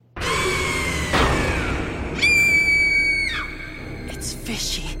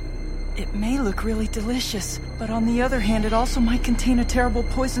It may look really delicious, but on the other hand, it also might contain a terrible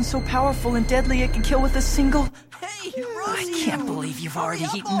poison so powerful and deadly it can kill with a single... Hey, I can't believe you've already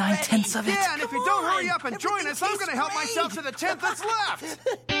eaten 9/10 of it. Yeah, and if you don't hurry up and join us, I'm gonna help myself to the 10th that's left.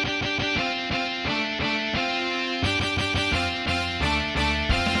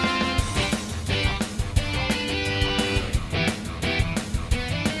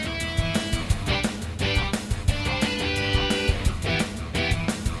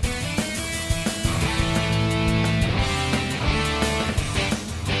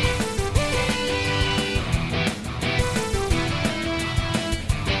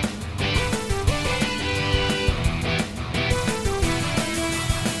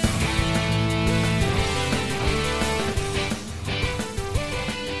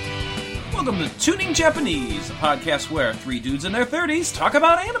 Welcome to Tuning Japanese, a podcast where three dudes in their 30s talk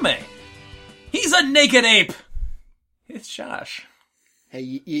about anime. He's a naked ape! It's Josh.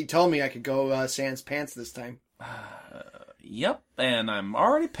 Hey, you told me I could go sans pants this time. Yep, and I'm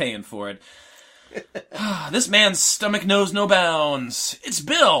already paying for it. This man's stomach knows no bounds. It's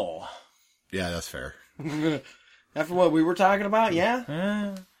Bill! Yeah, that's fair. After what we were talking about,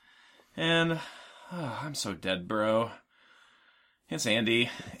 yeah? And I'm so dead, bro. It's Andy.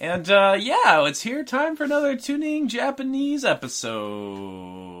 And, yeah, it's here time for another Tuning Japanese episode.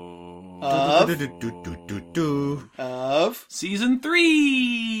 Of? Season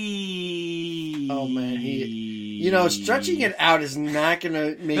 3! Oh, man. Stretching it out is not going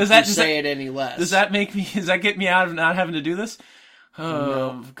to make you say it any less. Does that get me out of not having to do this?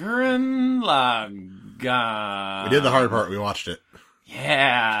 Gurren Lagann. We did the hard part. We watched it.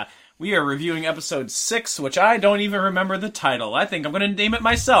 Yeah. We are reviewing episode 6, which I don't even remember the title. I think I'm going to name it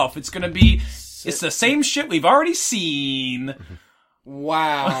myself. It's going to be, it's the same shit we've already seen.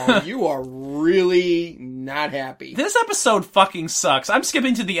 Wow, you are really not happy. This episode fucking sucks. I'm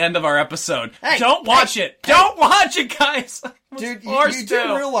skipping to the end of our episode. Hey, don't watch it. Don't watch it, guys. Dude, you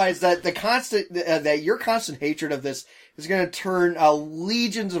do realize that that your constant hatred of this is going to turn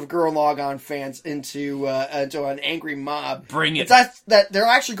legions of Gurren Lagann fans into an angry mob. Bring it. It's that they're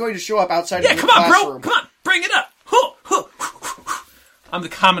actually going to show up outside of your classroom. Bro. Come on. Bring it up. I'm the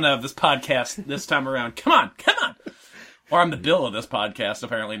Kamina of this podcast this time around. Come on. Or I'm the Bill of this podcast,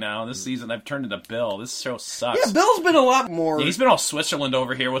 apparently, now. This season, I've turned into Bill. This show sucks. Yeah, Bill's been a lot more... Yeah, he's been all Switzerland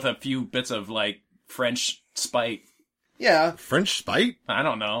over here with a few bits of, French spite. Yeah. French spite? I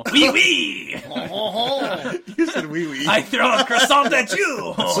don't know. Wee-wee! You said wee-wee. I throw a croissant at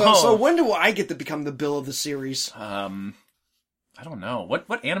you! So when do I get to become the Bill of the series? I don't know.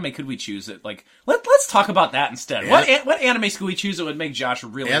 What anime could we choose? Let's talk about that instead. What anime could we choose that would make Josh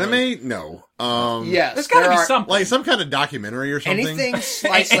really... Anime? No. Yes. There's gotta be something. Like some kind of documentary or something?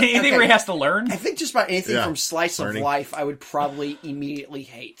 Anything where he has to learn? I think just about anything from Slice of Life I would probably immediately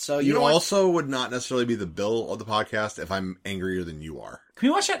hate. So you also would not necessarily be the Bill of the podcast if I'm angrier than you are. Can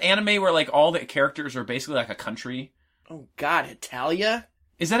we watch that anime where all the characters are basically like a country? Oh god, Hetalia?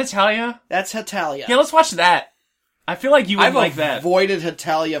 Is that Hetalia? That's Hetalia. Yeah, let's watch that. I feel like you would like that. I've avoided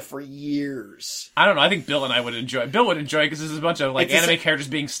Hetalia for years. I don't know. I think Bill and I would enjoy it. Bill would enjoy it because there's a bunch of anime characters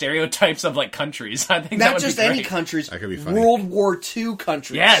being stereotypes of countries. I think that would be great. Not just any countries. That could be funny. World War II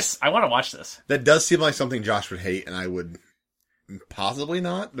countries. Yes, I want to watch this. That does seem like something Josh would hate, and I would possibly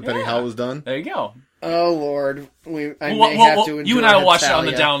not, depending how it was done. There you go. Oh Lord, I may have to enjoy you and I will watch it Hetalia. on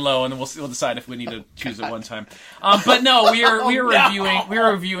the down low, and then we'll decide if we need to choose it one time. But no, we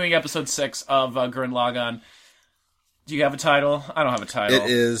are reviewing episode 6 of Gurren Lagann. Do you have a title? I don't have a title. It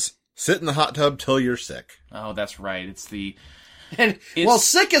is Sit in the Hot Tub Till You're Sick. Oh, that's right. It's sick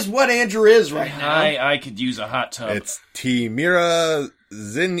is what Andrew is right now. I could use a hot tub. It's Timira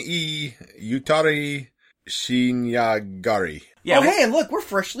Zen-i Yutari Shinyagari. Yeah, hey, and look, we're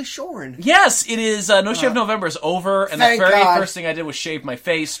freshly shorn. Yes, it is. No Shave November is over, and the Thank very God. first thing I did was shave my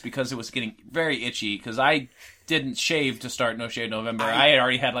face because it was getting very itchy, because I didn't shave to start No Shave November. I had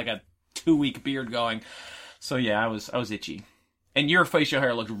already had a 2-week beard going. So yeah, I was itchy. And your facial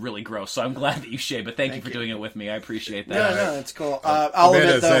hair looked really gross, so I'm glad that you shaved, but thank you for doing it with me. I appreciate that. No, it's cool. I'll admit,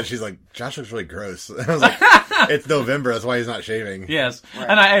 Amanda though, said, she's like, Josh looks really gross. I was like, it's November, that's why he's not shaving. Yes, right.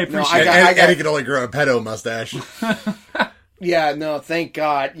 And I appreciate it. And he can only grow a pedo mustache. Yeah, no, thank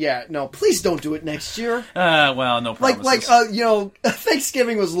God. Yeah, no, please don't do it next year. Well, no promises.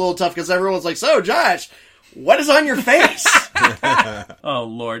 Thanksgiving was a little tough because everyone's like, so, Josh, what is on your face? Oh,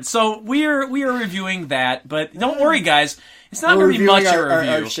 Lord. So we are reviewing that, but don't worry, guys. It's not going to be much of a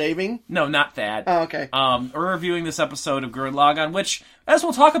review. Our shaving? No, not that. Oh, okay. We're reviewing this episode of Gurren Lagann, which, as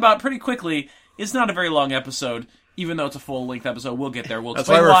we'll talk about pretty quickly, is not a very long episode. Even though it's a full-length episode, we'll get there. We'll That's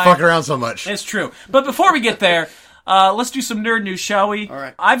why we're fucking around so much. It's true. But before we get there, Let's do some nerd news, shall we? All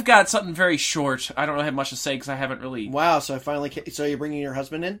right. I've got something very short. I don't really have much to say because I haven't really... Wow, so so you're bringing your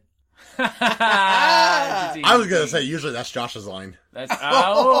husband in? I was going to say, usually that's Josh's line. That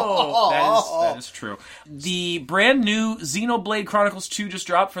is true. The brand new Xenoblade Chronicles 2 just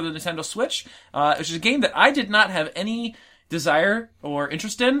dropped for the Nintendo Switch, which is a game that I did not have any desire or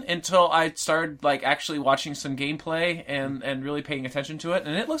interest in until I started actually watching some gameplay and really paying attention to it.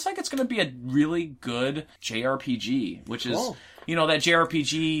 And it looks like it's going to be a really good JRPG, which is... Cool. That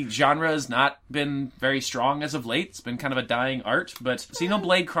JRPG genre has not been very strong as of late. It's been kind of a dying art, but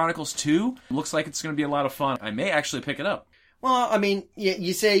Xenoblade Chronicles 2 looks like it's going to be a lot of fun. I may actually pick it up. Well, I mean,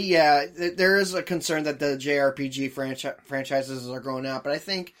 you say, there is a concern that the JRPG franchises are growing out, but I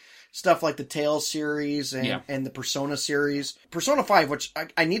think stuff like the Tales series and the Persona series, Persona 5, which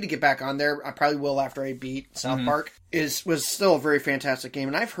I need to get back on there, I probably will after I beat South Park, was still a very fantastic game,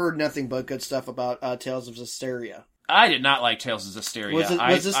 and I've heard nothing but good stuff about Tales of Zestiria. I did not like Tales of Zestiria.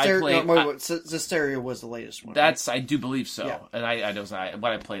 Zestiria was the latest one. That's right? I do believe so. Yeah. And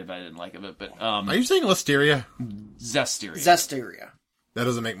what I played, I didn't like it. But Are you saying Listeria? Zestiria. That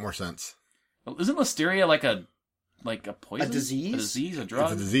doesn't make more sense. Isn't Listeria like a poison? A disease? A disease? A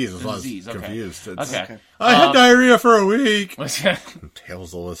drug? It's a disease. It's a disease. Okay. Confused. Okay. I had diarrhea for a week.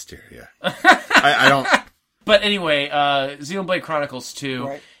 Tales of Listeria. I don't. But anyway, Xenoblade Chronicles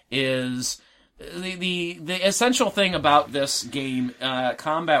 2 is. The essential thing about this game,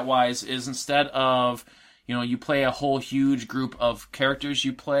 combat-wise, is instead of, you play a whole huge group of characters,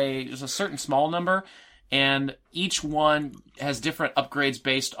 you play just a certain small number, and each one has different upgrades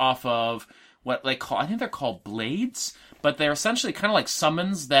based off of what they call, I think they're called blades, but they're essentially kind of like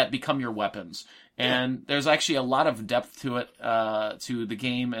summons that become your weapons. And there's actually a lot of depth to it, to the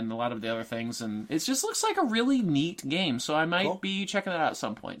game and a lot of the other things. And it just looks like a really neat game. So I might be checking it out at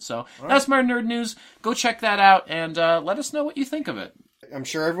some point. So that's my nerd news. Go check that out and let us know what you think of it. I'm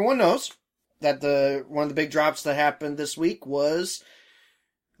sure everyone knows that one of the big drops that happened this week was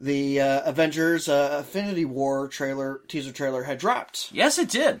the Avengers Infinity War teaser trailer had dropped. Yes, it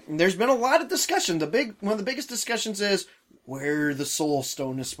did. And there's been a lot of discussion. One of the biggest discussions is where the Soul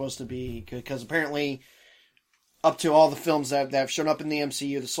Stone is supposed to be, because apparently, up to all the films that have shown up in the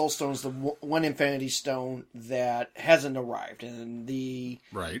MCU, the Soul Stone is the one Infinity Stone that hasn't arrived, and the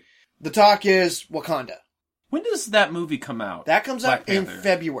talk is Wakanda. When does that movie come out? That comes out in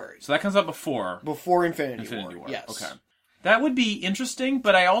February. So that comes out before Infinity War. Yes. Okay. That would be interesting,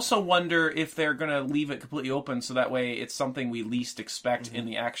 but I also wonder if they're going to leave it completely open so that way it's something we least expect in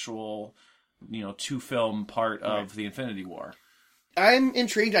the actual, 2-film part of the Infinity War. I'm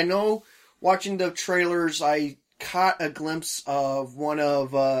intrigued. I know watching the trailers, I caught a glimpse of one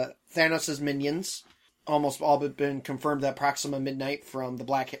of Thanos' minions. Almost all but been confirmed that Proxima Midnight from the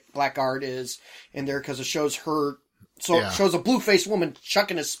Blackguard is in there because it shows her. So it shows a blue-faced woman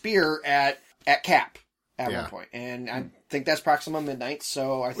chucking a spear at Cap at one point, and I think that's Proxima Midnight.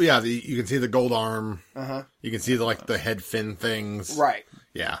 So you can see the gold arm. You can see the head fin things. Right.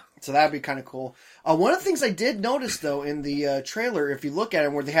 Yeah. So that'd be kind of cool. One of the things I did notice though in the trailer, if you look at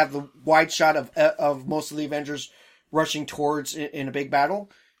it, where they have the wide shot of most of the Avengers rushing towards in a big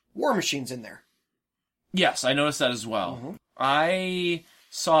battle, War Machine's in there. Yes, I noticed that as well. I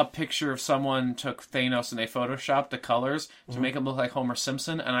saw a picture of someone took Thanos and they photoshopped the colors to make him look like Homer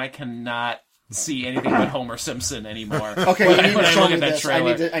Simpson, and I cannot see anything but Homer Simpson anymore. Okay, you need to show me this.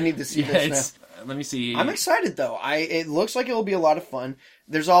 I need to see this now. Let me see. I'm excited though. It looks like it will be a lot of fun.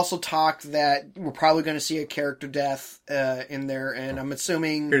 There's also talk that we're probably going to see a character death in there, and I'm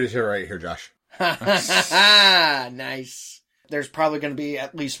assuming... Here it is, right here, Josh. Nice. There's probably going to be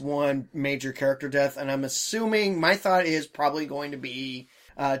at least one major character death, and I'm assuming, my thought is probably going to be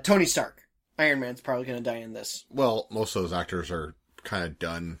Tony Stark. Iron Man's probably going to die in this. Well, most of those actors are kind of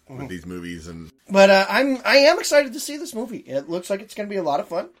done with these movies, but I am excited to see this movie. It looks like it's going to be a lot of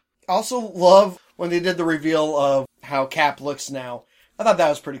fun. Also love when they did the reveal of how Cap looks now. I thought that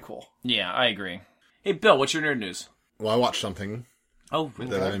was pretty cool. Yeah, I agree. Hey, Bill, what's your nerd news? Well, I watched something that I've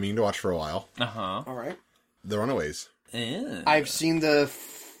been meaning to watch for a while. Uh-huh. All right. The Runaways. I've seen the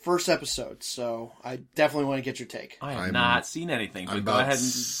first episode, so I definitely want to get your take. I have not seen anything, but go ahead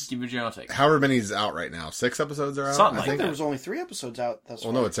and give your general take. However many's out right now. 6 episodes are out? Something I think there was only 3 episodes out thus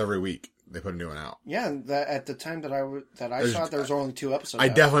far. Well, no, it's every week. They put a new one out. Yeah, at the time that I saw it, there was only 2 episodes I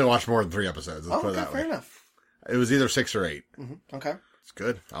out. definitely watched more than 3 episodes. Let's put it that way. Fair enough. It was either 6 or 8. Mm-hmm. Okay. It's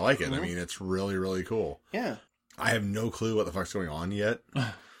good. I like it. I mean, it's really, really cool. Yeah. I have no clue what the fuck's going on yet.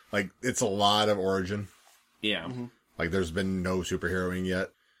 It's a lot of origin. Yeah. There's been no superheroing yet.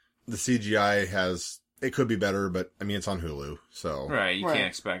 The CGI it could be better, but, I mean, it's on Hulu, so. Right, you can't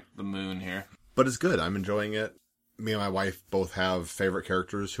expect the moon here. But it's good. I'm enjoying it. me and my wife both have favorite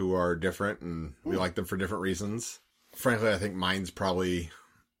characters who are different, and we like them for different reasons. Frankly, I think mine's probably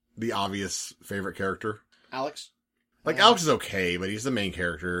the obvious favorite character. Alex? Like, Alex is okay, but he's the main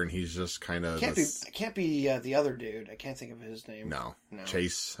character, and he's just kind of... Can't be the other dude. I can't think of his name. No.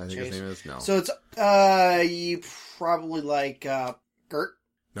 Chase, I think his name is. No. So it's, you probably like, Gert?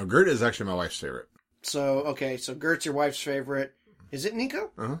 No, Gert is actually my wife's favorite. So Gert's your wife's favorite. Is it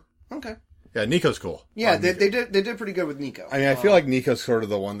Nico? Uh-huh. Okay. Yeah, Nico's cool. Yeah, they did pretty good with Nico. I mean, I feel like Nico's sort of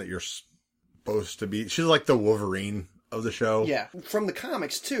the one that you're supposed to be. She's like the Wolverine of the show. Yeah, from the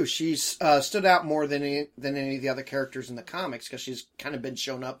comics too. She's stood out more than any of the other characters in the comics because she's kind of been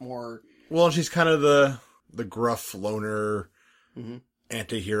shown up more. Well, she's kind of the gruff loner,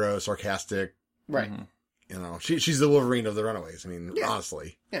 anti-hero, sarcastic. Right. You know, she's the Wolverine of the Runaways. I mean,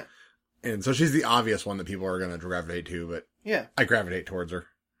 honestly. Yeah. And so she's the obvious one that people are going to gravitate to, but yeah, I gravitate towards her.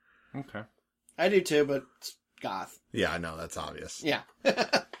 Okay. I do too, but it's goth. Yeah, I know, that's obvious. Yeah.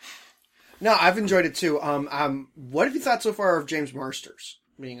 No, I've enjoyed it too. What have you thought so far of James Marsters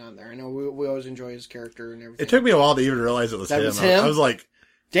being on there? I know we always enjoy his character and everything. It took me a while to even realize it was him. I was like,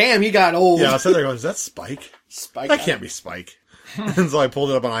 damn, he got old. Yeah, I was sitting there going, is that Spike? Spike. That can't be Spike. And so I pulled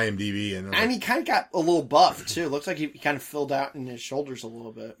it up on IMDb. And he kind of got a little buff too. Looks like he kind of filled out in his shoulders a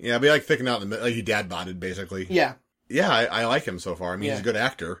little bit. Yeah, but he like thickened out in the middle. Like he dad-bodded, basically. Yeah. Yeah, I like him so far. I mean, he's a good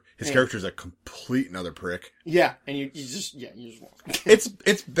actor. His character's a complete another prick. Yeah, and you just walk.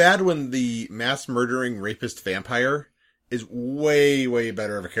 It's bad when the mass murdering rapist vampire is way, way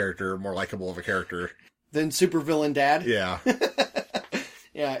better of a character, more likable of a character. Than supervillain dad? Yeah.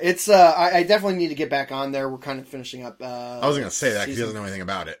 Yeah, it's, I definitely need to get back on there. We're kind of finishing up, I was going to say that because he doesn't know anything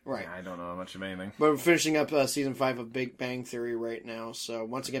about it. Right. Yeah, I don't know much of anything. But we're finishing up season 5 of Big Bang Theory right now, so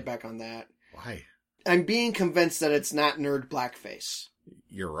once I get back on that. Why? I'm being convinced that it's not nerd blackface.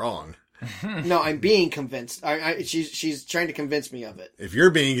 You're wrong. No, I'm being convinced. She's trying to convince me of it. If you're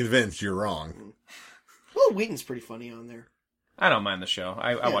being convinced, you're wrong. Will Wheaton's pretty funny on there. I don't mind the show.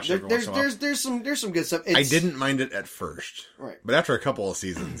 I watch it every once in a while. There's some good stuff. I didn't mind it at first. Right. But after a couple of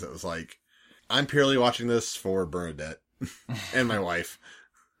seasons, it was like, I'm purely watching this for Bernadette and my wife.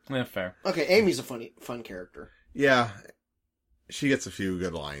 Yeah, fair. Okay, Amy's a fun character. Yeah. She gets a few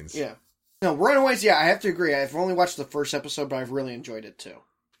good lines. Yeah. No, Runaways, yeah, I have to agree. I've only watched the first episode, but I've really enjoyed it too.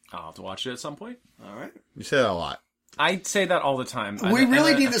 I'll have to watch it at some point. All right. You say that a lot. I say that all the time. We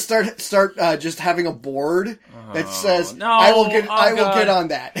really need to start just having a board that says, I will get on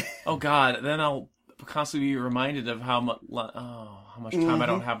that. Oh God, then I'll constantly be reminded of how much time I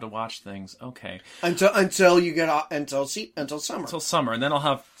don't have to watch things. Okay. Until you get off, until summer. Until summer, and then I'll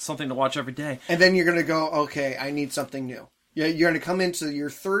have something to watch every day. And then you're going to go, okay, I need something new. Yeah, you're going to come into your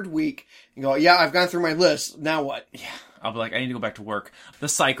third week and go, yeah, I've gone through my list. Now what? Yeah. I'll be like, I need to go back to work. The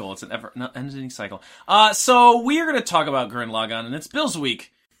cycle. It's an ever-ending cycle. So we are going to talk about Gurren Lagann, and it's Bill's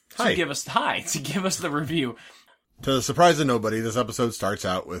week to give us the review. To the surprise of nobody, this episode starts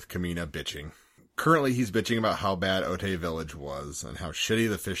out with Kamina bitching. Currently, he's bitching about how bad Otay Village was and how shitty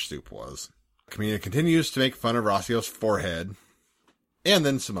the fish soup was. Kamina continues to make fun of Rocio's forehead, and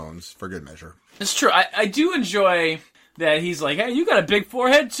then Simone's, for good measure. It's true. I do enjoy that he's like, hey, you got a big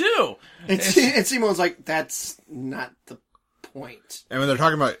forehead too. And Simone's like, that's not the point. And when they're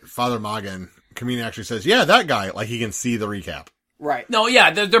talking about Father Magan, Kamina actually says, yeah, that guy, like he can see the recap. Right. No,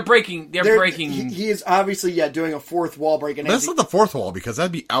 yeah, they're breaking. They're breaking. He is obviously, doing a fourth wall break. And that's not the fourth wall, because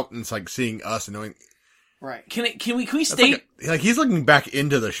that'd be out and it's like seeing us and knowing. Right. Can we state like he's looking back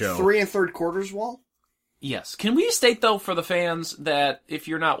into the show. 3 3/4 wall? Yes. Can we state though for the fans that if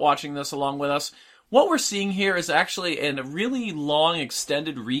you're not watching this along with us, what we're seeing here is actually a really long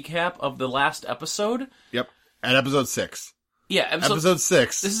extended recap of the last episode. Yep. At episode 6. Yeah, episode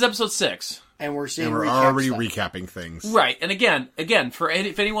 6. This is episode 6. And we're seeing we're already recapping things. Right. And again,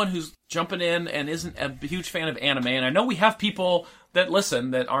 if anyone who's jumping in and isn't a huge fan of anime, and I know we have people that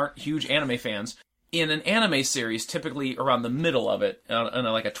listen that aren't huge anime fans, in an anime series, typically around the middle of it, in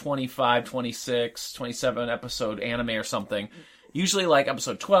like a 25, 26, 27 episode anime or something, usually like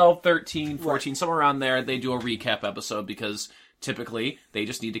episode 12, 13, 14, somewhere around there, they do a recap episode because typically they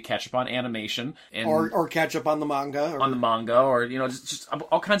just need to catch up on animation and or catch up on the manga or just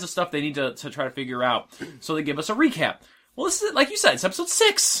all kinds of stuff they need to try to figure out. So they give us a recap. Well, this is, like you said, it's episode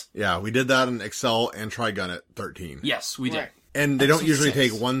 6. Yeah, we did that in Excel and Trigun at 13. Yes, we did. Right. And they don't usually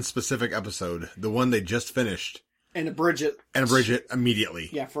take one specific episode, the one they just finished, and abridge it immediately.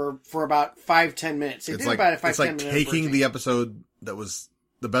 Yeah, for about 5-10 minutes. It's like taking the episode that was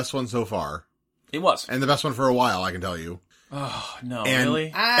the best one so far. It was. And the best one for a while, I can tell you. Oh, no, and,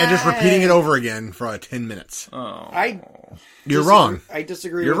 really? and just repeating it over again for 10 minutes. Oh. You're wrong. I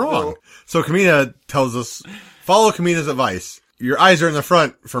disagree. You're with wrong. Bill. So Kamina tells us, follow Kamina's advice. Your eyes are in the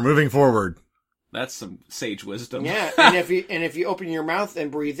front for moving forward. That's some sage wisdom. Yeah, and if you open your mouth and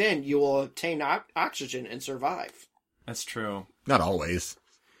breathe in, you will obtain oxygen and survive. That's true. Not always.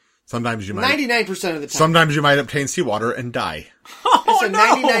 Sometimes you might. 99% of the time. Sometimes you might obtain seawater and die. I said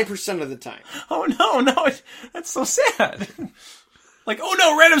 99% of the time. Oh, no, that's so sad. Like, oh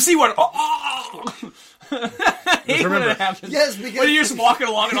no, random seawater. Oh. I hate when it happens. Yes, because when you're just walking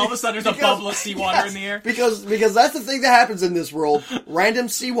along and all of a sudden there's a bubble of seawater in the air. Because that's the thing that happens in this world. Random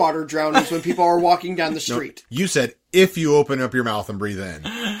seawater drownings when people are walking down the street. You said if you open up your mouth and breathe in,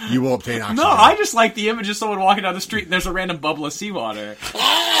 you will obtain oxygen. No, I just like the image of someone walking down the street and there's a random bubble of seawater.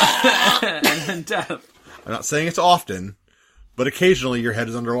 And then death. I'm not saying it's often, but occasionally your head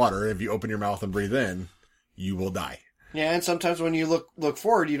is underwater, and if you open your mouth and breathe in, you will die. Yeah, and sometimes when you look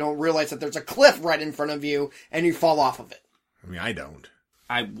forward, you don't realize that there's a cliff right in front of you, and you fall off of it. I mean, I don't.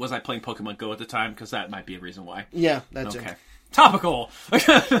 I playing Pokemon Go at the time? Because that might be a reason why. Yeah, that's Okay. it. Topical!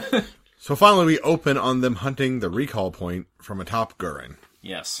 So finally we open on them hunting the recall point from atop Gurren.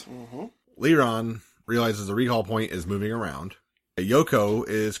 Yes. Liran realizes the recall point is moving around. Yoko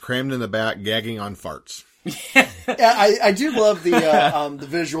is crammed in the back gagging on farts. Yeah, I do love the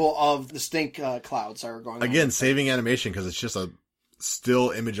visual of the stink clouds that are going on. Again, saving animation because it's just a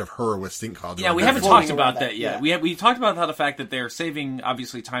still image of her with stink clouds. Yeah, around we her. haven't Floating talked about around that that, yet. yeah. We talked about how the fact that they're saving,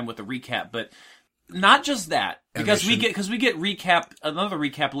 obviously, time with the recap, but not just that. Because we get another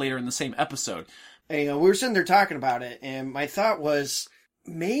recap later in the same episode. And, we were sitting there talking about it, and my thought was,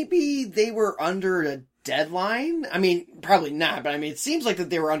 maybe they were under a deadline? I mean, probably not, but I mean, it seems like that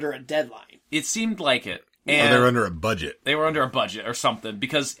they were under a deadline. It seemed like it. Or And they're under a budget. they were under a budget or something,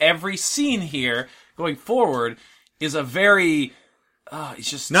 because every scene here, going forward, is a very... it's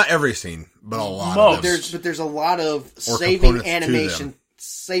just... Not every scene, but a lot Most. of them. There's a lot of Or saving components to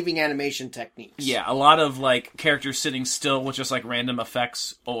them. animation techniques. Yeah, a lot of, like, characters sitting still with just, like, random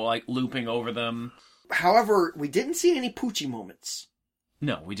effects or, like, looping over them. However, we didn't see any Poochie moments.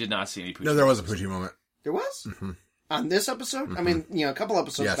 No, we did not see any Poochie. No, there was a Poochie moment. There was? Mm-hmm. On this episode? I mean, a couple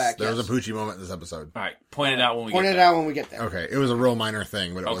episodes Yes, back. there was a Poochie moment in this episode. All right, point it out when we Point get it there. out when we get there. Okay, it was a real minor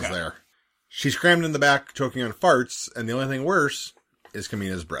thing, but it was Okay. there. She's crammed in the back, choking on farts, and the only thing worse is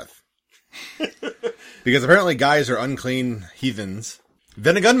Kamina's breath. Because apparently guys are unclean heathens.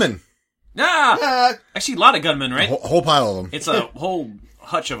 Then a gunman. Ah! Actually, a lot of gunmen, right? A whole pile of them. It's a whole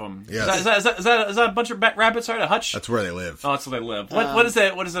hutch of them. Yes. Is that a bunch of rabbits? Right, a hutch? That's where they live. Oh, that's where they live. What is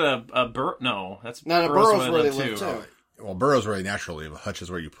that? What is it? A burrow? No, that's No, the burrow's where they live, too. Well, burrows where they naturally live. A hutch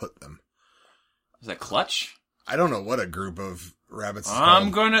is where you put them. Is that clutch? I don't know what a group of rabbits is I'm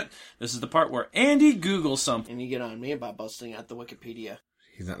called. gonna. This is the part where Andy Googles something. And you get on me about busting out the Wikipedia.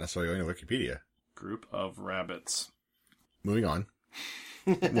 He's not necessarily going to Wikipedia. Group of rabbits. Moving on.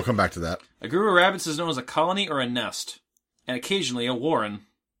 We'll come back to that. A group of rabbits is known as a colony or a nest, and occasionally a warren.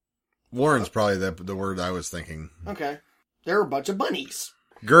 Warren's probably the word I was thinking. Okay. They're a bunch of bunnies.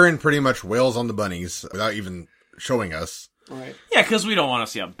 Gurren pretty much wails on the bunnies without even showing us. Right. Yeah, because we don't want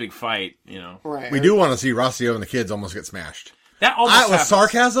to see a big fight, you know. Right. We do want to see Rossio and the kids almost get smashed. That almost That was happened.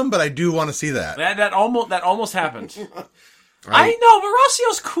 sarcasm, but I do want to see that. That almost happened. I know,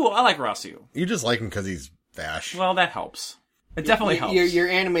 but Rossio's cool. I like Rossio. You just like him because he's Vash. Well, that helps. It definitely helps. Your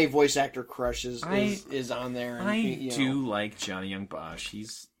anime voice actor crush is on there. And, I you know. do like Johnny Young Bosch.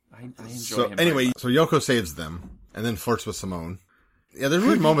 I enjoy So him. very anyway, much. so Yoko saves them and then flirts with Simone. Yeah, there's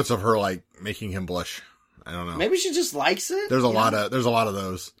really moments of her like making him blush. I don't know. Maybe she just likes it. There's a lot of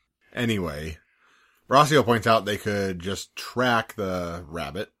those. Anyway, Rossio points out they could just track the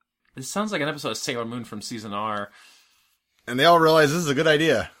rabbit, This sounds like an episode of Sailor Moon from season R. and they all realize this is a good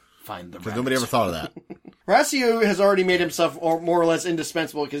idea Find the because rabbit. nobody ever thought of that. Rossio has already made himself more or less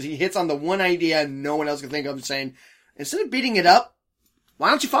indispensable because he hits on the one idea no one else can think of, saying, instead of beating it up, why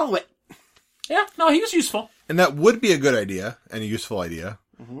don't you follow it? Yeah, no, he was useful. And that would be a good idea and a useful idea,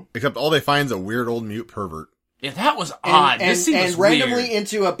 except all they find is a weird old mute pervert. Yeah, that was odd. And, This scene was randomly weird.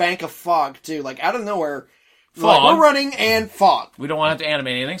 into a bank of fog, too. Like, out of nowhere. Fog. Like, we're running and fog. We don't want to have to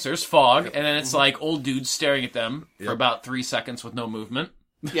animate anything, so there's fog, and then it's like old dudes staring at them for about 3 seconds with no movement.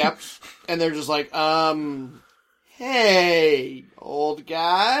 Yep. And they're just like, hey, old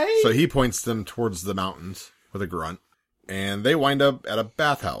guy. So he points them towards the mountains with a grunt, and they wind up at a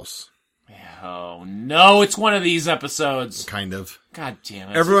bathhouse, Oh no, it's one of these episodes. kind of. God damn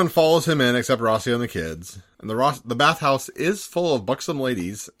it. Everyone follows him in except Rossio and the kids. And the bathhouse is full of buxom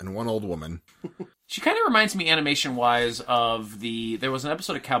ladies and one old woman. She kind of reminds me animation-wise of there was an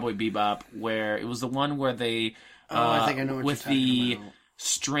episode of Cowboy Bebop where it was the one where they I think I know what with you're talking the about.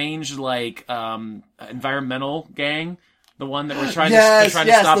 strange, like, environmental gang. The one that we're trying Yes, to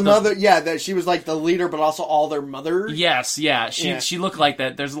stop. the mother. Yeah, that she was like the leader, but also all their mother. Yes, yeah. She looked like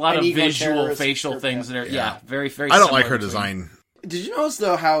that. There's a lot An of ego visual, terrorist facial group, things that are, very, very I don't similar like her between- design. Did you notice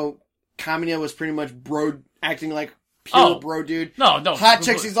though how Kamina was pretty much acting like pure bro dude? No. Hot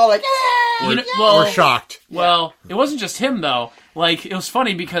chicks. He's all like, You know, We're shocked. Well, it wasn't just him, though. Like, it was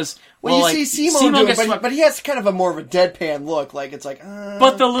funny because... Well, you see Simo do it, gets swept- but he has kind of a more of a deadpan look. Like, it's like,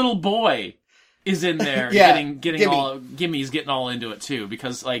 But the little boy is in there Yeah, getting Gimme. all... Gimmy's getting all into it, too.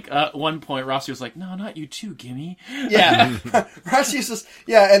 Because, like, at one point, Rossi was like, no, not you too, Gimme. Yeah. Rossi just,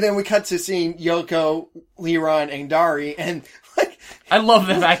 and then we cut to seeing Yoko, Liran, and Dari, and, like... I love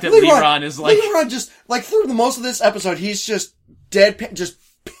the fact that Liran is like... Liran just, like, through the most of this episode, he's just deadpan, just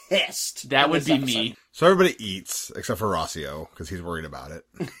pissed. That in would this be episode. me. So everybody eats, except for Rossio, because he's worried about it.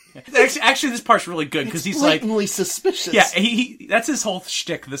 Actually, this part's really good, because It's he's like... blatantly suspicious. Yeah, he that's his whole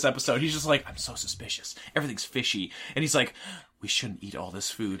shtick this episode. He's just like, I'm so suspicious. Everything's fishy. And he's like, we shouldn't eat all this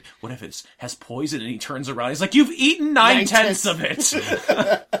food. What if it has poison? And he turns around. He's like, you've eaten 9/10 of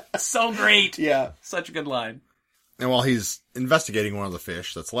it. So great. Yeah. Such a good line. And while he's investigating one of the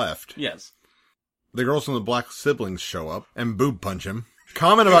fish that's left, Yes. the girls from the Black Siblings show up and boob punch him,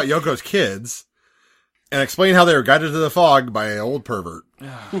 comment about Yoko's kids, and explain how they were guided to the fog by an old pervert.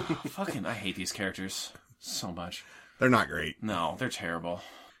 Fucking, I hate these characters so much. They're not great. No, they're terrible.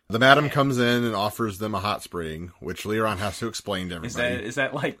 The madam comes in and offers them a hot spring, which Liran has to explain to Is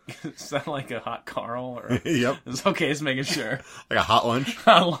everybody. that like a hot Carl? Or Yep. It's okay, just making sure. Like a hot lunch.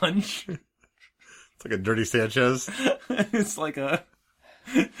 Hot lunch. It's like a dirty Sanchez. It's like a...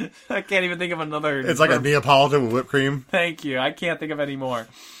 I can't even think of another... It's like a Neapolitan with whipped cream. Thank you. I can't think of any more.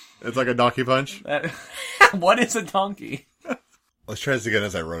 It's like a donkey punch. What is a donkey? Let's try this again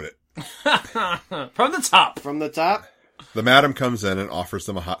as I wrote it. From the top. From the top. The madam comes in and offers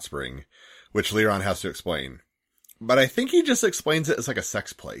them a hot spring, which Liran has to explain. But I think he just explains it as like a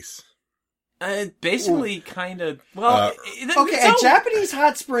sex place. Basically, kind of... Well, Okay, a Japanese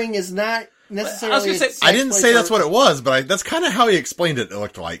hot spring is not necessarily... I was gonna say- a sex I didn't place say that's or- what it was, but that's kind of how he explained it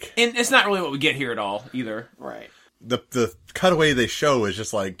looked like. And it's not really what we get here at all, either. Right. The cutaway they show is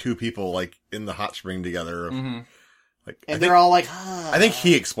just like two people like in the hot spring together. Like, And they're all like, I think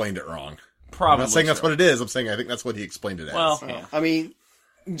he explained it wrong. Probably. I'm not saying that's so. what it is. I'm saying I think that's what he explained it as. Well, yeah. I mean,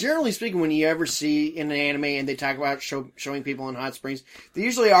 generally speaking, when you ever see in an anime and they talk about showing people in hot springs, they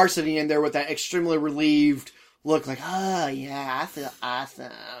usually are sitting in there with that extremely relieved look, like, oh yeah, I feel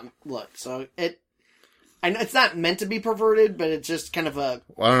awesome look. So it's not meant to be perverted, but it's just kind of a...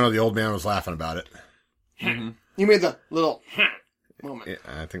 Well, I don't know. The old man was laughing about it. You made the little moment.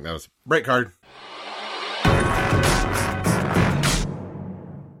 Yeah, I think that was break card.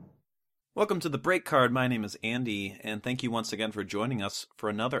 Welcome to the Break Card. My name is Andy, and thank you once again for joining us for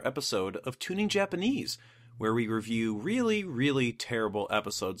another episode of Tuning Japanese, where we review really, really terrible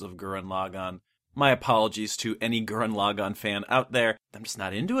episodes of Gurren Lagann. My apologies to any Gurren Lagann fan out there. I'm just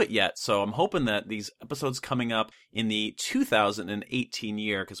not into it yet, so I'm hoping that these episodes coming up in the 2018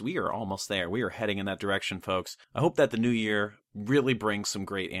 year, because we are almost there. We are heading in that direction, folks. I hope that the new year really brings some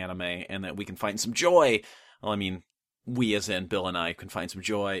great anime, and that we can find some joy. Well, I mean, we as in Bill and I can find some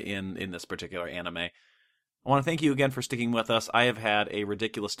joy in this particular anime. I want to thank you again for sticking with us. I have had a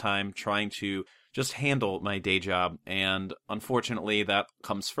ridiculous time trying to just handle my day job, and unfortunately that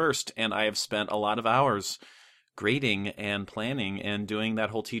comes first, and I have spent a lot of hours grading and planning and doing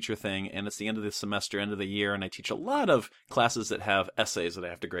that whole teacher thing, and it's the end of the semester, end of the year, and I teach a lot of classes that have essays that I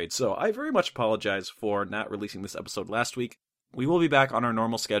have to grade, so I very much apologize for not releasing this episode last week. We will be back on our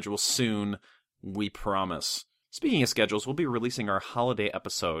normal schedule soon, we promise. Speaking of schedules, we'll be releasing our holiday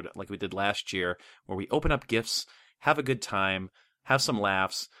episode like we did last year, where we open up gifts, have a good time, have some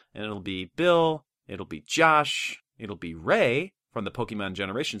laughs, and it'll be Bill, it'll be Josh, it'll be Ray from the Pokemon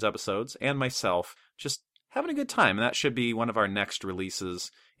Generations episodes, and myself, just having a good time. And that should be one of our next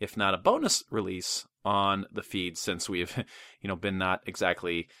releases, if not a bonus release on the feed, since we've, been not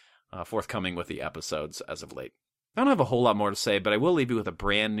exactly forthcoming with the episodes as of late. I don't have a whole lot more to say, but I will leave you with a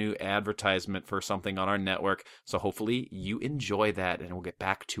brand new advertisement for something on our network, so hopefully you enjoy that, and we'll get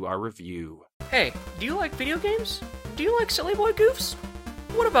back to our review. Hey, do you like video games? Do you like silly boy goofs?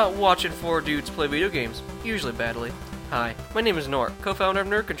 What about watching four dudes play video games, usually badly? Hi, my name is Nor, co-founder of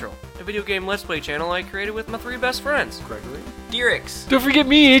Nerd Control, a video game Let's Play channel I created with my three best friends, Gregory, Dirix. Don't forget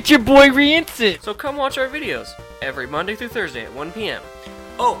me, it's your boy Riensit. So come watch our videos, every Monday through Thursday at 1 p.m.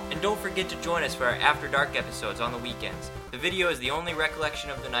 Oh, and don't forget to join us for our After Dark episodes on the weekends. The video is the only recollection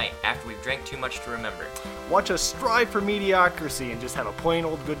of the night after we've drank too much to remember. Watch us strive for mediocrity and just have a plain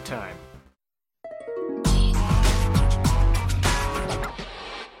old good time.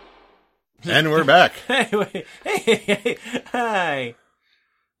 And we're back. Hey, wait. Hey, hi.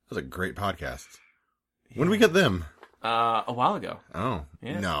 That was a great podcast. When did we get them? A while ago. Oh.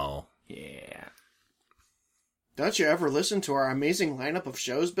 Yeah. No. Yeah. Don't you ever listen to our amazing lineup of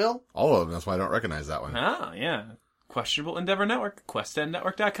shows, Bill? All of them. That's why I don't recognize that one. Oh, yeah. Questionable Endeavor Network.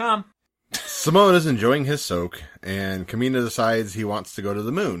 QuestEndNetwork.com. Simone is enjoying his soak, and Kamina decides he wants to go to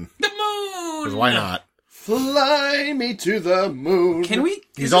the moon. The moon! Because why not? Fly me to the moon. Can we...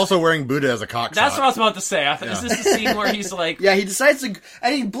 He's also wearing Buddha as a cockshot. That's what I was about to say. Is this the scene where he's like... Yeah, he decides to...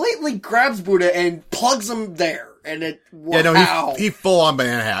 And he blatantly grabs Buddha and plugs him there. And it... Wow. Yeah, no, he full-on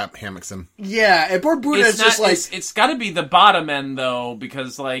banana hammocks him. Yeah, and poor Buddha is just like... It's got to be the bottom end, though,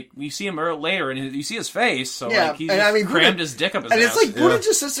 because, like, you see him later, and you see his face, so, yeah, like, he's and, just crammed his dick up his and ass. it's like, Buddha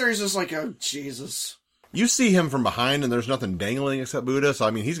just sits there, he's just like, oh, Jesus. You see him from behind, and there's nothing dangling except Buddha, so,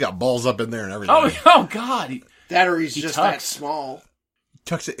 I mean, he's got balls up in there and everything. Oh God. That or he's He just tucks. that small.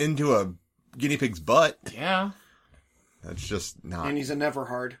 Tucks it into a guinea pig's butt. Yeah. That's just not... And he's a never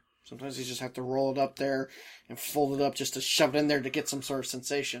hard. Sometimes you just have to roll it up there and fold it up just to shove it in there to get some sort of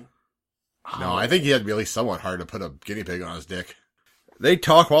sensation. No, I think he had to be at least somewhat hard to put a guinea pig on his dick. They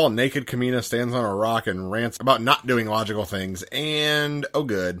talk while naked Kamina stands on a rock and rants about not doing logical things, and, oh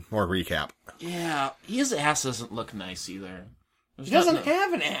good, more recap. Yeah, his ass doesn't look nice either. He doesn't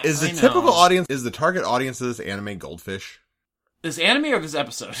have an ass. Is the typical audience, is the target audience of this anime Goldfish? This anime or this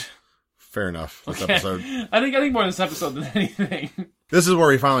episode? Fair enough, this Okay. episode. I think more this episode than anything. This is where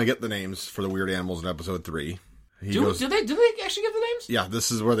we finally get the names for the weird animals in episode 3. Do they actually give the names? Yeah, this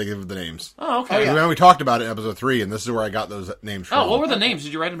is where they give the names. Oh, okay. And we talked about it in episode 3, and this is where I got those names from. Oh, what were the names?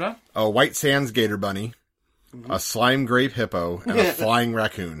 Did you write them down? A white sands gator bunny, a slime grape hippo, and a flying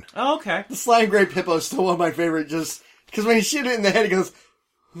raccoon. Oh, okay. The slime grape hippo is still one of my favorite, just because when you shoot it in the head, it goes...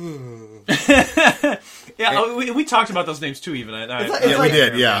 Yeah, we talked about those names too, even. We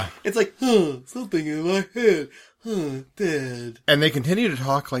did, yeah. It's like, something in my head. Dead. And they continue to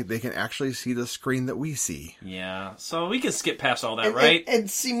talk like they can actually see the screen that we see. Yeah, so we can skip past all that, right? And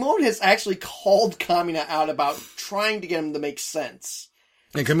Simone has actually called Kamina out about trying to get him to make sense.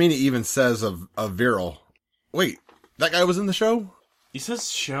 And Kamina even says of Viral, wait, that guy was in the show? He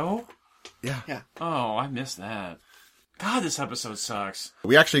says show? Yeah. Oh, I missed that. God, this episode sucks.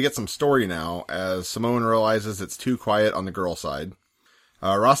 We actually get some story now as Simone realizes it's too quiet on the girl side.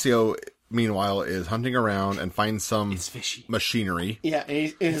 Rossio, meanwhile, is hunting around and finds some machinery. Yeah,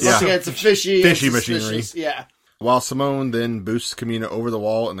 and it's a fishy machinery. Yeah. While Simone then boosts Kamina over the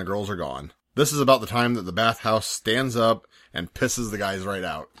wall and the girls are gone. This is about the time that the bathhouse stands up and pisses the guys right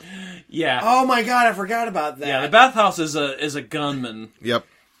out. Yeah. Oh my God, I forgot about that. Yeah, the bathhouse is a gunman. Yep.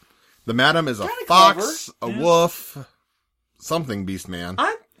 The madam is a Kinda fox, clever. a wolf, something beast man.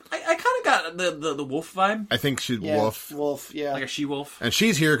 I kind of got the wolf vibe. I think she's Yeah, wolf. Wolf, yeah. Like a she-wolf. And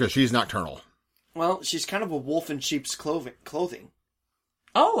she's here because she's nocturnal. Well, she's kind of a wolf in sheep's clothing.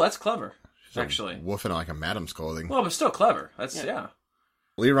 Oh, that's clever. She's a Actually. wolf in like a madam's clothing. Well, but still clever. That's, yeah.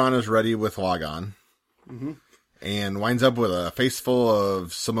 Liron is ready with Logon. Mm-hmm. And winds up with a face full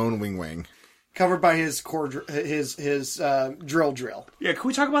of Simone Wing Wang. Covered by his his drill. Yeah, can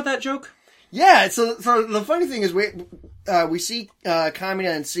we talk about that joke? Yeah, so the funny thing is we see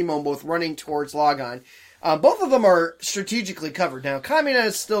Kamina and Simone both running towards Logon. Both of them are strategically covered. Now, Kamina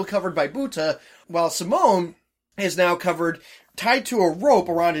is still covered by Buta, while Simone is now tied to a rope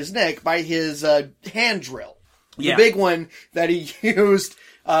around his neck by his hand drill. Yeah. The big one that he used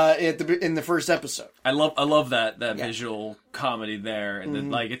in the first episode. I love that visual comedy there, and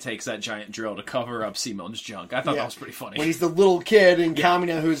then like it takes that giant drill to cover up Simone's junk. I thought that was pretty funny. When he's the little kid, and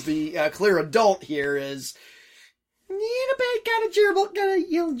Kamina, who's the clear adult here, is got a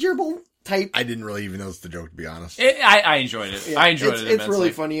gerbil type. I didn't really even notice the joke, to be honest. I enjoyed it. Yeah, I enjoyed it. It's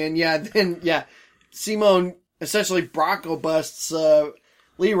really funny, and Simone essentially Bronco busts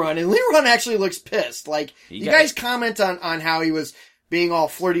Liron, and Liron actually looks pissed. Like you guys comment on how he was being all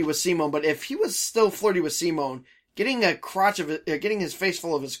flirty with Simone, but if he was still flirty with Simone, getting his face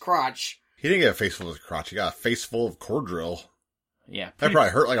full of his crotch. He didn't get a face full of his crotch. He got a face full of core drill. Yeah. That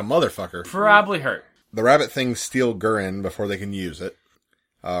probably hurt like a motherfucker. Probably hurt. The rabbit things steal Gurin before they can use it.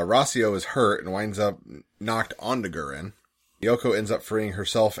 Rossio is hurt and winds up knocked onto Gurin. Yoko ends up freeing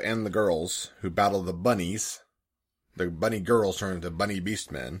herself and the girls, who battle the bunnies. The bunny girls turn into bunny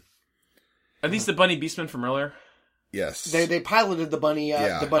beastmen. Are these the bunny beastmen from earlier? Yes. They piloted the bunny.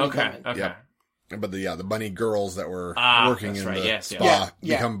 The bunny gunman. Okay. Yep. But the bunny girls that were working in the yes, spa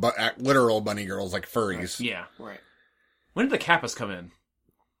become literal bunny girls, like furries. Yeah. Right. When did the Kappas come in?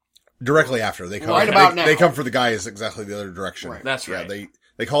 Directly after they come, right about now. They come for the guys exactly the other direction. Right. That's right. Yeah,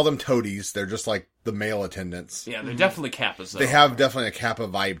 They call them toadies. They're just like the male attendants. Yeah, they're definitely Kappas, though. They have definitely a Kappa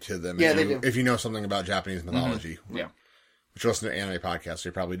vibe to them. Yeah, they do. If you know something about Japanese mythology. Yeah. Which you listen to anime podcasts,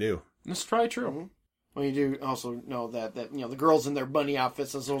 you probably do. That's probably true. Well, you do also know that the girls in their bunny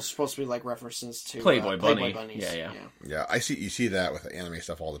outfits is also supposed to be like references to Playboy Bunny. bunnies. Yeah. Yeah, you see that with anime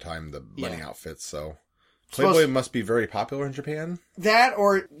stuff all the time, the bunny outfits, so... Suppose- Playboy must be very popular in Japan. That,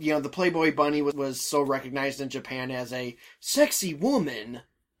 or, the Playboy bunny was so recognized in Japan as a sexy woman.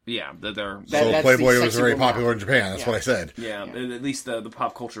 Yeah, they're... That's Playboy the was sexy very woman popular in outfit. Japan, that's what I said. Yeah, at least the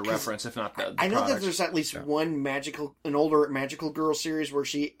pop culture reference, if not the I know product. that there's at least an older magical girl series where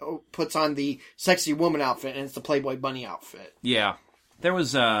she puts on the sexy woman outfit, and it's the Playboy bunny outfit. Yeah. There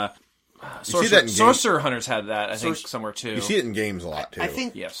was, see that in Sorcerer Hunters had that, I think, somewhere, too. You see it in games a lot, too. I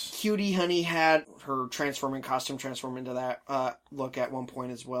think Yes. Cutie Honey had her costume transform into that look at one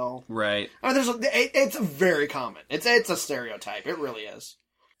point as well. Right. I mean, it's very common. It's a stereotype. It really is.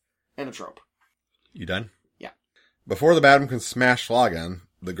 And a trope. You done? Yeah. Before the Batman can smash Logan,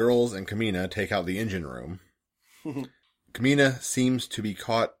 the girls and Kamina take out the engine room. Kamina seems to be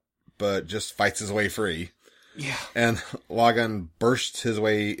caught, but just fights his way free. Yeah. And Logan bursts his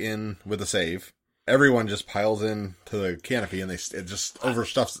way in with a save. Everyone just piles in to the canopy, and it just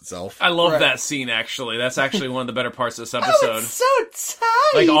overstuffs itself. I love that scene, actually. That's actually one of the better parts of this episode. Oh, it's so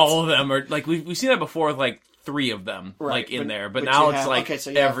tight! Like, all of them are... Like, we've seen that before with, like, 3 of them, Right, like, in there. but But now you it's, have- like, okay, so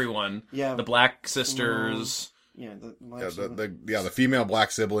you have- everyone. yeah. The Black Sisters. Yeah, The female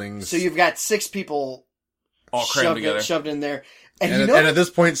black siblings. So you've got 6 people all crammed together. shoved in there. And, And, you know, and at this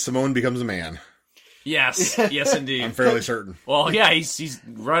point, Simone becomes a man. Yes. Yes, indeed. I'm fairly certain. Well, yeah, he's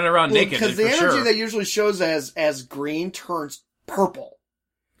running around naked, because for the energy sure. that usually shows as green turns purple.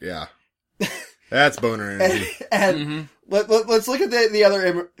 Yeah. That's boner energy. And let's look at the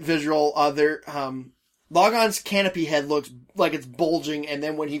other visual. Logon's canopy head looks like it's bulging, and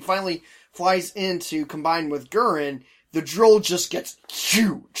then when he finally flies in to combine with Gurren, the drill just gets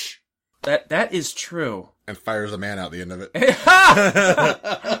huge. That is true. And fires a man out the end of it.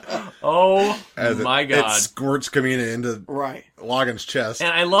 Oh, As my it God. squirts Kamina into Right. Logan's chest.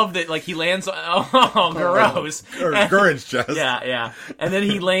 And I love that, like, he lands on... Oh, gross. Or Gurren's chest. Yeah. And then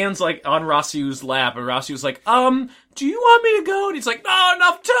he lands, like, on Rasu's lap, and Rasu's like, do you want me to go? And he's like, no,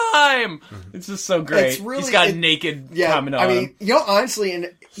 enough time! It's just so great. It's really- he's got naked comment on I mean, him. honestly,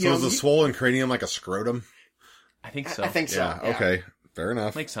 and So is the swollen cranium like a scrotum? I think so. I think so. Yeah, okay. Fair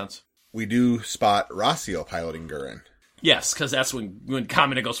enough. Makes sense. We do spot Rossio piloting Gurren. Yes, because that's when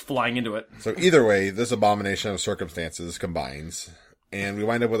Kamina goes flying into it. So either way, this abomination of circumstances combines, and we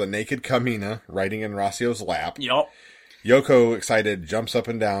wind up with a naked Kamina riding in Rossio's lap. Yup. Yoko, excited, jumps up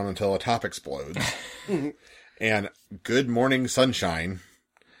and down until a top explodes. And good morning sunshine.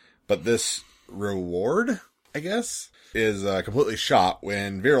 But this reward, I guess, is completely shot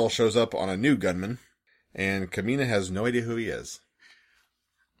when Viral shows up on a new gunman, and Kamina has no idea who he is.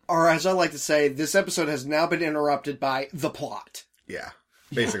 Or as I like to say, this episode has now been interrupted by the plot. Yeah,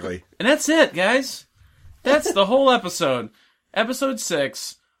 basically. And that's it, guys. That's the whole episode. Episode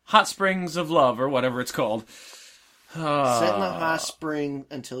 6, Hot Springs of Love, or whatever it's called. Sit in the hot spring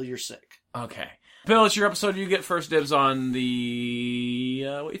until you're sick. Okay. Bill, it's your episode. You get first dibs on the...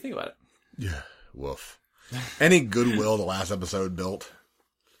 what do you think about it? Yeah, woof. Any goodwill the last episode built,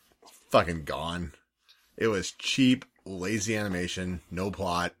 fucking gone. It was cheap, lazy animation, no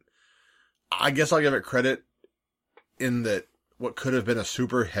plot. I guess I'll give it credit in that what could have been a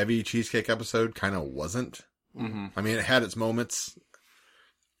super heavy Cheesecake episode kind of wasn't. Mm-hmm. I mean, it had its moments,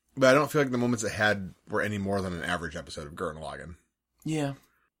 but I don't feel like the moments it had were any more than an average episode of Gurren Lagann. Yeah.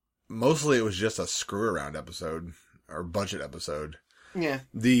 Mostly it was just a screw around episode, or budget episode. Yeah.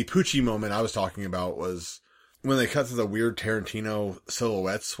 The Poochie moment I was talking about was when they cut to the weird Tarantino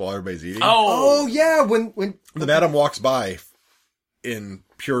silhouettes while everybody's eating. Oh yeah, when The madam walks by in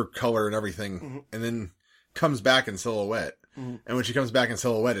pure color and everything, and then comes back in silhouette. And when she comes back in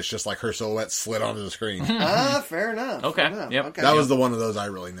silhouette, it's just like her silhouette slid onto the screen. fair enough. Okay. Fair enough. Yep. Okay. That was the one of those I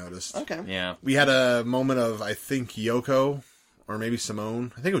really noticed. Okay. Yeah. We had a moment of, I think, Yoko, or maybe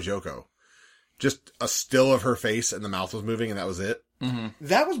Simone. I think it was Yoko. Just a still of her face and the mouth was moving, and that was it.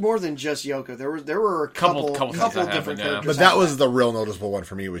 That was more than just Yoko. There were a couple things that different happened, yeah. characters. But that was the real noticeable one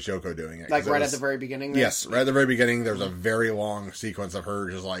for me, was Yoko doing it. like 'Cause it right was- at the very beginning. There? Yes, right at the very beginning, there was a very long sequence of her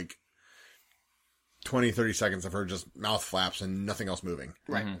just like 20, 30 seconds of her just mouth flaps and nothing else moving.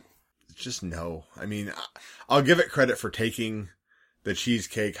 Right. Just no. I mean, I'll give it credit for taking the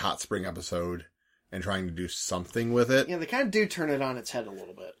Cheesecake Hot Spring episode and trying to do something with it. Yeah, they kind of do turn it on its head a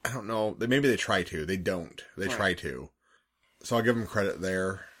little bit. I don't know. Maybe they try to. They don't. They try to. So I'll give them credit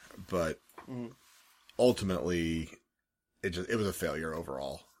there. But ultimately, it was a failure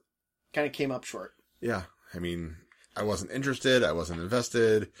overall. Kind of came up short. Yeah. I mean, I wasn't interested. I wasn't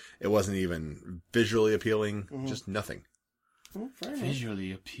invested. It wasn't even visually appealing. Just nothing. Fair enough.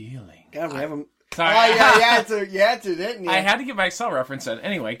 Visually appealing. God, we haven't... Sorry. Oh, yeah, you had to, didn't you? I had to get my Excel reference in.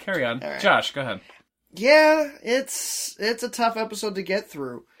 Anyway, carry on. Right. Josh, go ahead. Yeah, it's a tough episode to get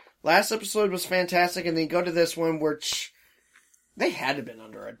through. Last episode was fantastic, and then you go to this one, which they had to have been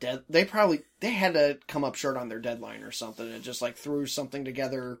under a dead... They had to come up short on their deadline or something, and just, like, threw something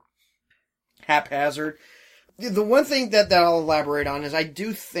together haphazard. The one thing that I'll elaborate on is I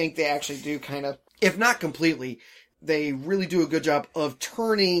do think they actually do kind of, if not completely, they really do a good job of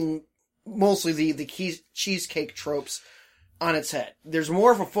turning mostly the cheesecake tropes on its head. There's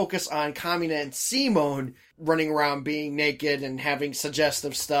more of a focus on Kamina and Simone running around being naked and having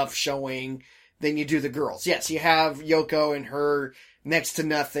suggestive stuff showing than you do the girls. Yes, you have Yoko and her next to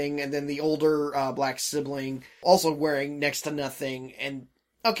nothing, and then the older black sibling also wearing next to nothing, and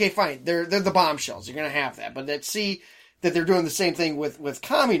okay, fine, they're the bombshells, you're gonna have that, but let's see that they're doing the same thing with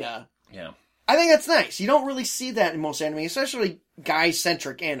Kamina. Yeah. I think that's nice. You don't really see that in most anime, especially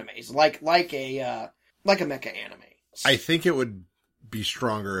guy-centric animes, like a mecha anime. I think it would be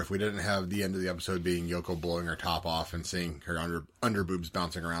stronger if we didn't have the end of the episode being Yoko blowing her top off and seeing her under boobs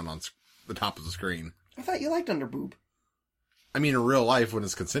bouncing around on the top of the screen. I thought you liked underboob. I mean, in real life, when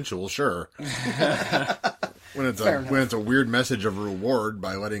it's consensual, sure. When it's a weird message of reward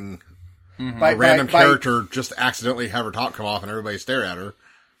by letting a random character just accidentally have her top come off and everybody stare at her,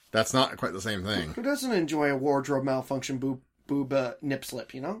 that's not quite the same thing. Who doesn't enjoy a wardrobe malfunction boob nip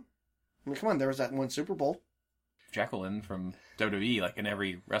slip, you know? I mean, come on, there was that one Super Bowl. Jacqueline from WWE, like in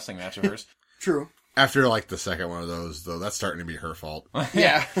every wrestling match of hers. True. After, like, the second one of those, though, that's starting to be her fault.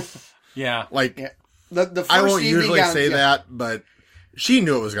 Yeah. Yeah. Like, yeah. The first I won't usually gown, say that, but she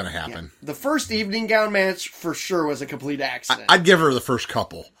knew it was going to happen. Yeah. The first evening gown match, for sure, was a complete accident. I'd give her the first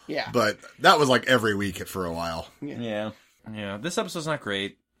couple. Yeah. But that was, like, every week for a while. Yeah. This episode's not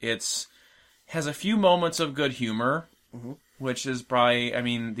great. Has a few moments of good humor, which is probably, I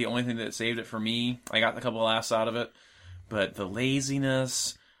mean, the only thing that saved it for me. I got a couple laughs out of it. But the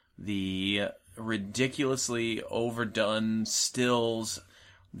laziness, the ridiculously overdone stills,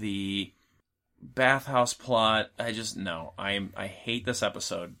 the bathhouse plot, I hate this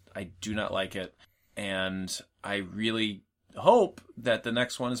episode. I do not like it. And I really hope that the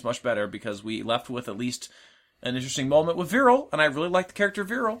next one is much better, because we left with at least an interesting moment with Viral, and I really like the character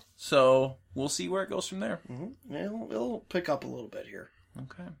Viral. So we'll see where it goes from there. Yeah, it'll pick up a little bit here.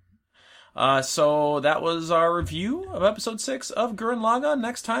 Okay. So that was our review of episode 6 of Gurren Lagann.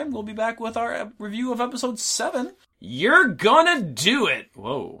 Next time, we'll be back with our review of episode 7. You're gonna do it!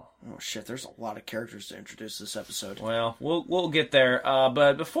 Whoa. Oh shit, there's a lot of characters to introduce this episode. Well, we'll get there.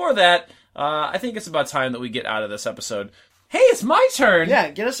 But before that, I think it's about time that we get out of this episode. Hey, it's my turn! Yeah,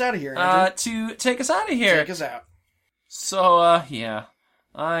 get us out of here, Andrew. To take us out of here. Take us out. So, yeah.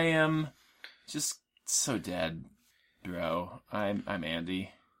 I am just so dead, bro. I'm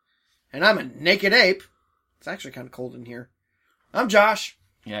Andy. And I'm a naked ape. It's actually kind of cold in here. I'm Josh.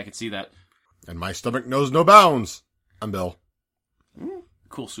 Yeah, I can see that. And my stomach knows no bounds. I'm Bill.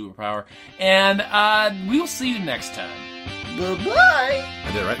 Cool superpower. And we'll see you next time. Bye-bye.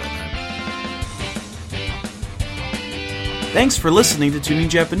 I did it right that time. Thanks for listening to Tuning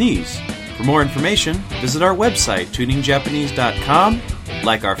Japanese. For more information, visit our website, tuningjapanese.com,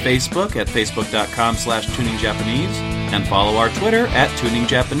 like our Facebook at facebook.com/tuningjapanese, and follow our Twitter at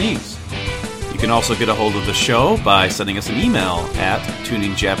tuningjapanese. You can also get a hold of the show by sending us an email at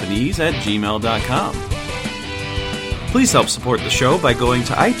tuningjapanese@gmail.com. Please help support the show by going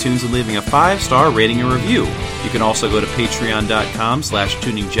to iTunes and leaving a 5-star rating and review. You can also go to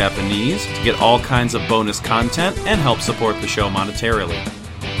patreon.com/tuningjapanese to get all kinds of bonus content and help support the show monetarily.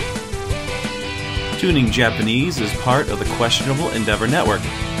 Tuning Japanese is part of the Questionable Endeavor Network.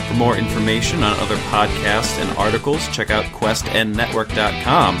 For more information on other podcasts and articles, check out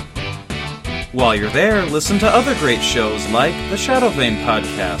questnnetwork.com. While you're there, listen to other great shows like the Shadow Vein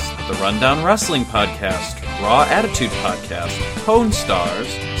Podcast, the Rundown Wrestling Podcast, Raw Attitude Podcast, Pwn Stars,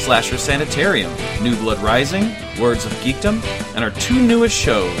 Slasher Sanitarium, New Blood Rising, Words of Geekdom, and our 2 newest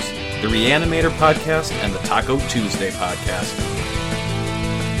shows, the Reanimator Podcast and the Taco Tuesday Podcast.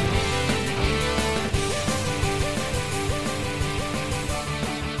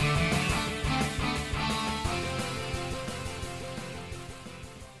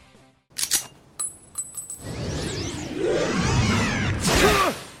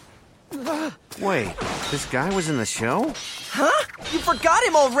 Wait, this guy was in the show? Huh? You forgot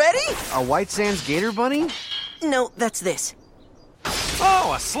him already? A White Sands Gator Bunny? No, that's this.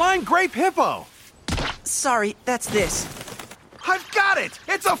 Oh, a slime grape hippo! Sorry, that's this. I've got it!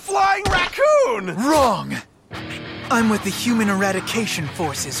 It's a flying raccoon! Wrong! I'm with the Human Eradication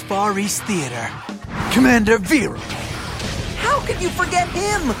Force's Far East Theater. Commander Viral. How could you forget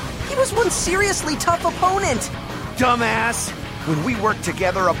him? He was one seriously tough opponent. Dumbass! When we work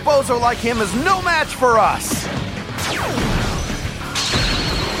together, a bozo like him is no match for us!